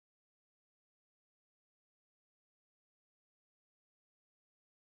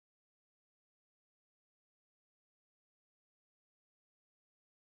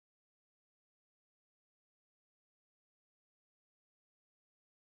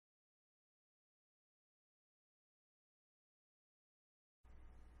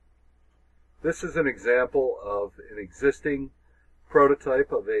This is an example of an existing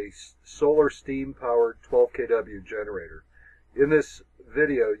prototype of a solar steam powered 12 kW generator. In this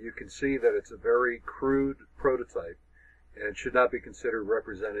video you can see that it's a very crude prototype and should not be considered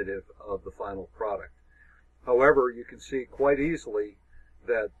representative of the final product. However, you can see quite easily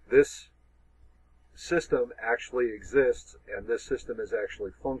that this system actually exists and this system is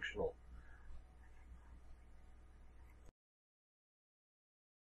actually functional.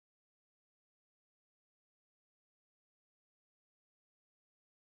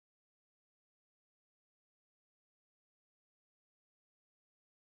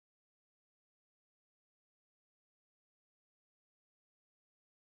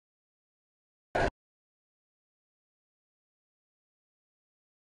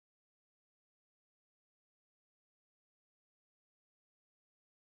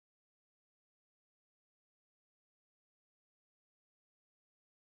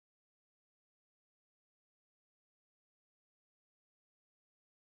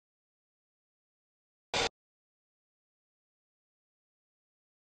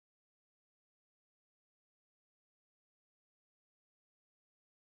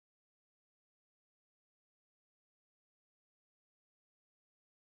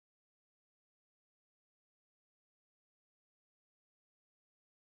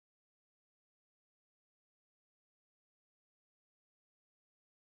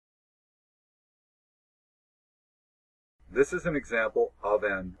 This is an example of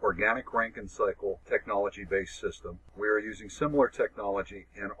an organic Rankine cycle technology-based system. We are using similar technology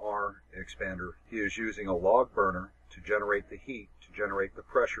in our expander. He is using a log burner to generate the heat, to generate the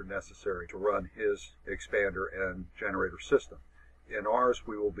pressure necessary to run his expander and generator system. In ours,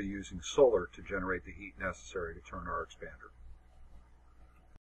 we will be using solar to generate the heat necessary to turn our expander.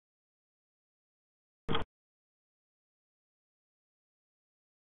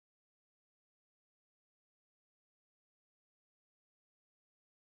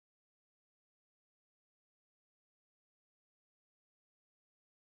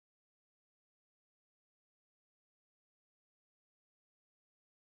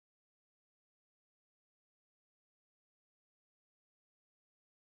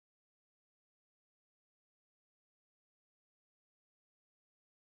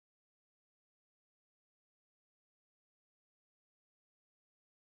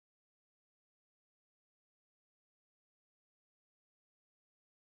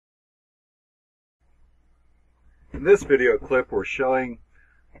 In this video clip, we're showing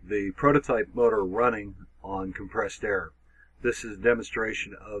the prototype motor running on compressed air. This is a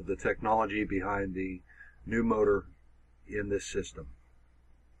demonstration of the technology behind the new motor in this system.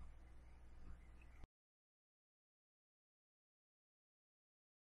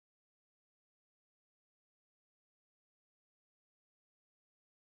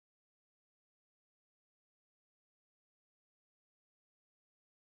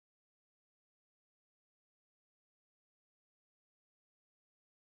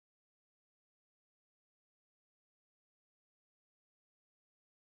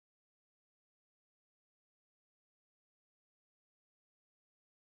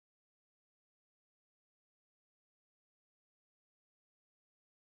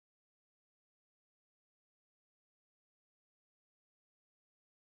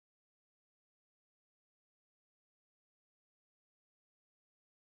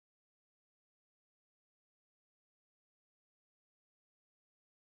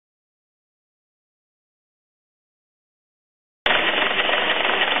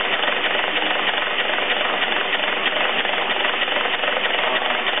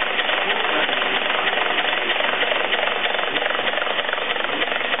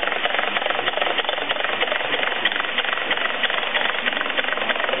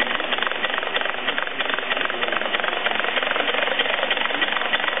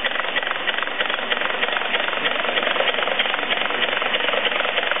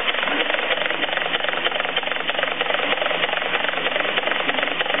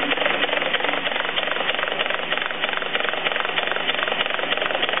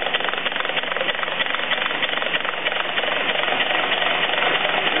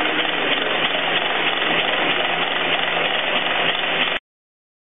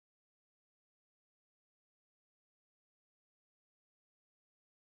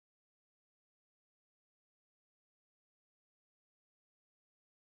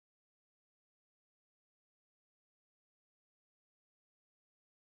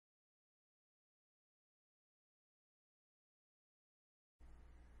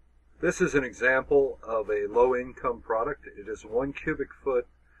 This is an example of a low-income product. It is a 1 cubic foot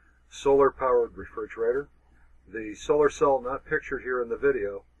solar-powered refrigerator. The solar cell not pictured here in the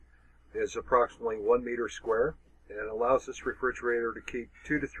video is approximately 1 meter square and allows this refrigerator to keep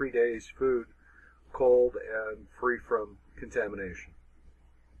 2 to 3 days food cold and free from contamination.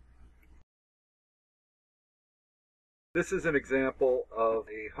 This is an example of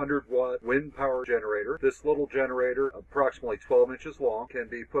a 100-watt wind power generator. This little generator, approximately 12 inches long, can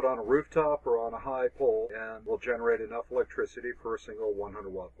be put on a rooftop or on a high pole and will generate enough electricity for a single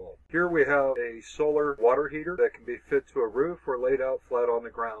 100-watt bulb. Here we have a solar water heater that can be fit to a roof or laid out flat on the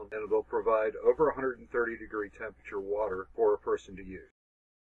ground, and it will provide over 130-degree temperature water for a person to use.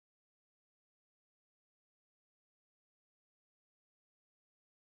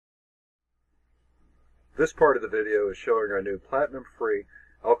 This part of the video is showing our new platinum-free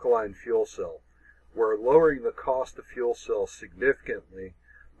alkaline fuel cell. We're lowering the cost of fuel cells significantly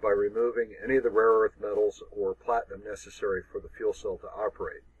by removing any of the rare earth metals or platinum necessary for the fuel cell to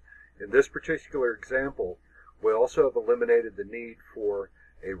operate. In this particular example, we also have eliminated the need for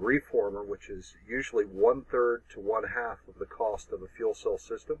a reformer, which is usually 1/3 to 1/2 of the cost of a fuel cell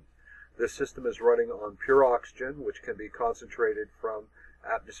system. This system is running on pure oxygen, which can be concentrated from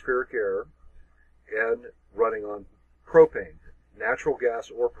atmospheric air, and running on propane. Natural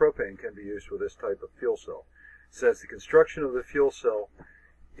gas or propane can be used with this type of fuel cell. Since the construction of the fuel cell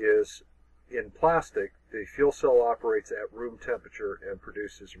is in plastic, the fuel cell operates at room temperature and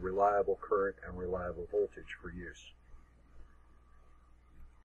produces reliable current and reliable voltage for use.